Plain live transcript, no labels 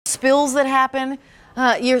spills that happen.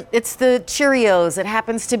 It's the Cheerios. It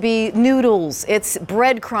happens to be noodles. It's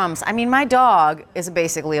breadcrumbs. I mean, my dog is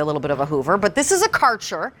basically a little bit of a Hoover, but this is a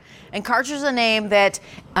Karcher. And Karcher's a name that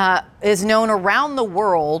is known around the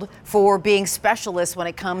world for being specialists when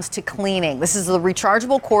it comes to cleaning. This is the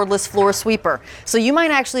rechargeable cordless floor sweeper. So you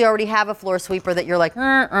might actually already have a floor sweeper that you're like,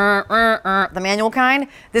 the manual kind.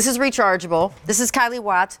 This is rechargeable. This is Kylie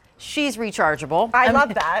Watts. She's rechargeable. I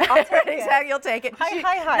love that. I'll take it. Exactly, you'll take it.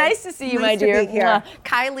 Hi. Nice to see you, nice my dear. To be here.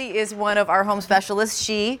 Kylie is one of our home specialists.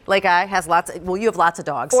 She, like I, has you have lots of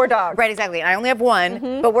dogs. 4 dogs. Right, exactly. And I only have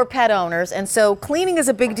one, but we're pet owners. And so cleaning is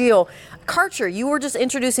a big deal. Karcher, you were just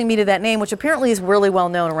introducing me to that name, which apparently is really well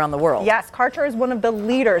known around the world. Yes, Karcher is one of the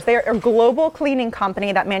leaders. They're a global cleaning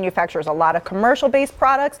company that manufactures a lot of commercial-based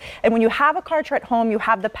products. And when you have a Karcher at home, you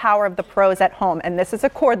have the power of the pros at home. And this is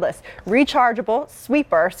a cordless, rechargeable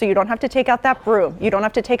sweeper, so you don't have to take out that broom. You don't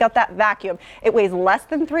have to take out that vacuum. It weighs less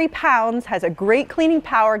than 3 pounds, has a great cleaning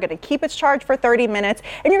power, going to keep its charge for 30 minutes,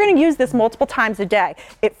 and you're going to use this multiple times a day.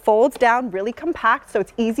 It folds down really compact, so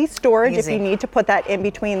it's easy storage if you need to put that in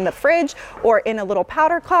between the fridge or in a little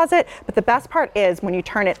powder closet. But the best part is when you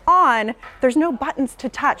turn it on, there's no buttons to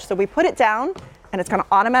touch. So we put it down and it's going to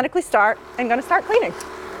automatically start and going to start cleaning.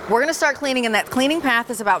 We're going to start cleaning, and that cleaning path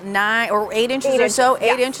is about 9 or 8 inches or so,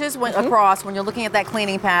 8 inches across. When you're looking at that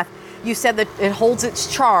cleaning path, you said that it holds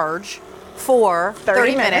its charge for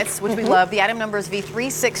 30 minutes, which we love. The item number is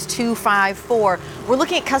V36254. We're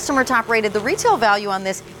looking at customer top rated. The retail value on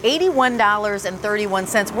this,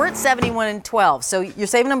 $81.31. We're at $71.12. So you're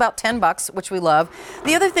saving about $10, which we love.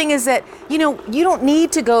 The other thing is that, you don't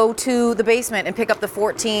need to go to the basement and pick up the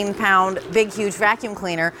 14-pound big, huge vacuum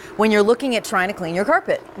cleaner when you're looking at trying to clean your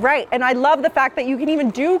carpet. Right, and I love the fact that you can even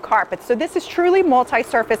do carpets. So this is truly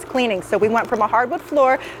multi-surface cleaning. So we went from a hardwood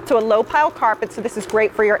floor to a low-pile carpet. So this is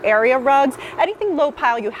great for your area rugs. Anything low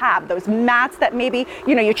pile you have, those mats that maybe,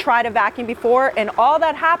 you tried a vacuum before, and all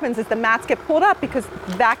that happens is the mats get pulled up because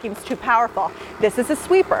the vacuum's too powerful. This is a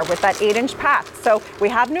sweeper with that 8-inch path. So we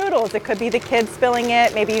have noodles. It could be the kids spilling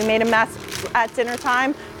it. Maybe you made a mess at dinner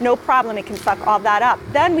time. No problem. It can suck all that up.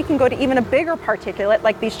 Then we can go to even a bigger particulate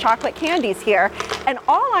like these chocolate candies here. And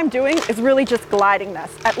all I'm doing is really just gliding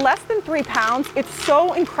this. At less than 3 pounds, it's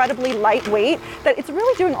so incredibly lightweight that it's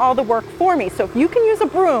really doing all the work for me. So if you can use a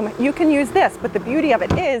broom, you can use this. But the beauty of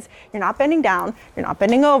it is you're not bending down, you're not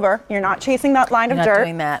bending over, you're not chasing that line of dirt. Not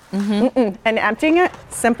doing that. And emptying it,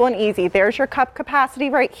 simple and easy. There's your cup capacity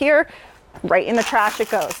right here. Right in the trash it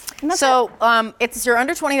goes. So it's your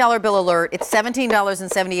under $20 bill alert. It's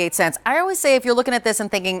 $17.78. I always say if you're looking at this and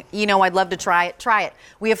thinking, I'd love to try it, try it.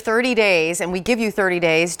 We have 30 days, and we give you 30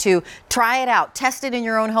 days to try it out, test it in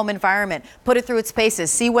your own home environment, put it through its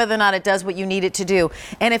paces, see whether or not it does what you need it to do.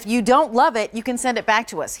 And if you don't love it, you can send it back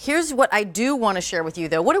to us. Here's what I do want to share with you,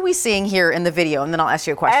 though. What are we seeing here in the video? And then I'll ask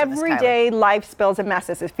you a question. Every day, life spills and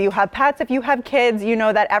messes. If you have pets, if you have kids, you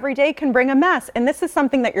know that every day can bring a mess. And this is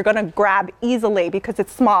something that you're going to grab easily because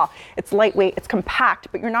it's small, it's lightweight, it's compact,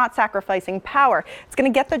 but you're not sacrificing power. It's going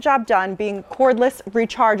to get the job done being cordless,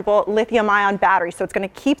 rechargeable, lithium-ion battery. So it's going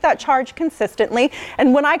to keep that charge consistently.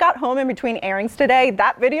 And when I got home in between airings today,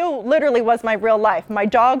 that video literally was my real life. My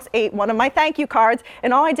dogs ate one of my thank you cards,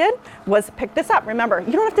 and all I did was pick this up. Remember,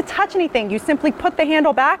 you don't have to touch anything. You simply put the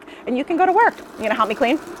handle back, and you can go to work. You going to help me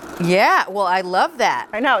clean? Yeah, well, I love that.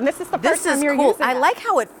 I know, and this is the first time you're cool. using it. I like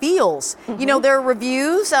how it feels. There are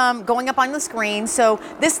reviews going up on the screen. So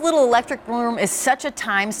this little electric broom is such a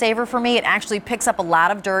time saver for me. It actually picks up a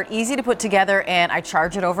lot of dirt, easy to put together, and I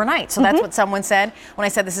charge it overnight. So that's what someone said when I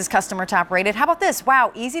said this is customer top rated. How about this?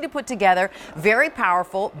 Wow, easy to put together, very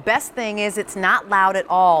powerful. Best thing is it's not loud at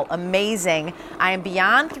all. Amazing. I am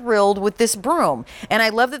beyond thrilled with this broom. And I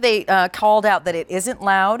love that they called out that it isn't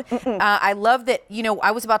loud. I love that,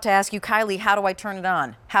 I was about to ask you, Kylie, how do I turn it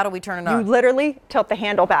on? How do we turn it on? You literally tilt the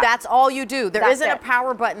handle back. That's all you do. There isn't a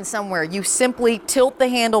power button somewhere. You simply tilt the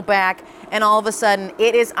handle back, and all of a sudden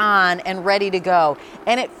it is on and ready to go.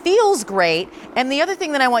 And it feels great. And the other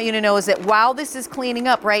thing that I want you to know is that while this is cleaning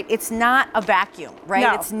up, right, it's not a vacuum, right?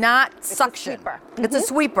 No. It's not suction. It's a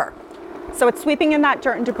sweeper. So it's sweeping in that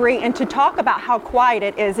dirt and debris. And to talk about how quiet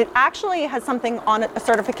it is, it actually has something on a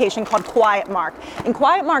certification called Quiet Mark. And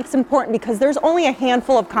Quiet Mark's important because there's only a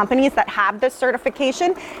handful of companies that have this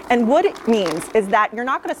certification. And what it means is that you're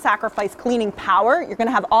not going to sacrifice cleaning power. You're going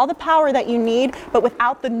to have all the power that you need, but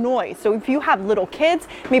without the noise. So if you have little kids,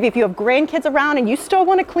 maybe if you have grandkids around and you still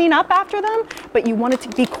want to clean up after them, but you want it to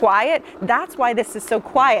be quiet, that's why this is so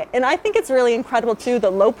quiet. And I think it's really incredible too, the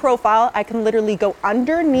low profile. I can literally go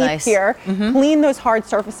underneath here, clean those hard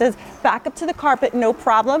surfaces, back up to the carpet, no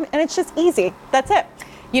problem, and it's just easy. That's it.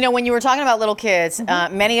 You know, when you were talking about little kids,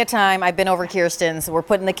 many a time I've been over Kirsten's, we're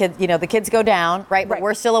putting the kids, the kids go down, right? But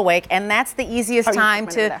we're still awake. And that's the easiest time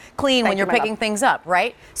to clean when you're picking things up,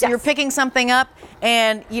 right? So you're picking something up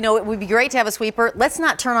and, it would be great to have a sweeper. Let's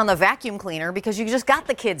not turn on the vacuum cleaner because you just got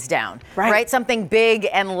the kids down, right? Something big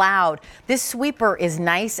and loud. This sweeper is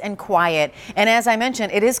nice and quiet. And as I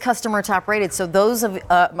mentioned, it is customer top rated. So those of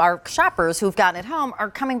our shoppers who've gotten it home are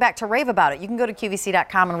coming back to rave about it. You can go to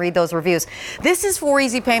QVC.com and read those reviews. This is for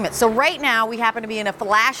easy payments. So right now we happen to be in a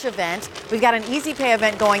flash event. We've got an easy pay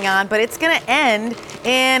event going on, but it's going to end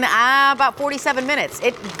in about 47 minutes.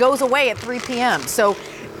 It goes away at 3 p.m. So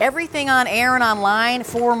everything on air and online,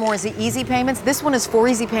 4 more easy payments. This one is 4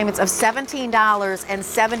 easy payments of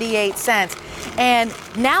 $17.78. And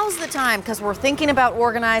now's the time because we're thinking about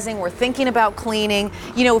organizing, we're thinking about cleaning.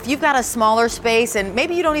 If you've got a smaller space and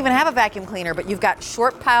maybe you don't even have a vacuum cleaner, but you've got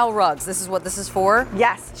short pile rugs. This is what this is for?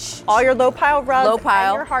 Yes. All your low pile rugs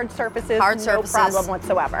and your hard surfaces. No problem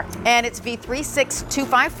whatsoever. And it's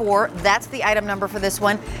V36254. That's the item number for this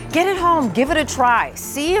one. Get it home. Give it a try.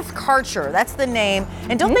 See if Karcher, that's the name.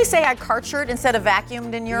 And don't they say I Karchered instead of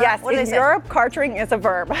vacuumed in Europe? Yes, in Europe, Karchering is a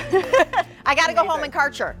verb. I got to go home and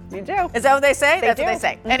Karcher. You do. Is that what they say? That's do. what they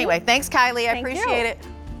say. Anyway, thanks, Kylie. I appreciate it.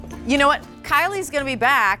 You know what? Kylie's going to be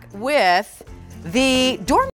back with the door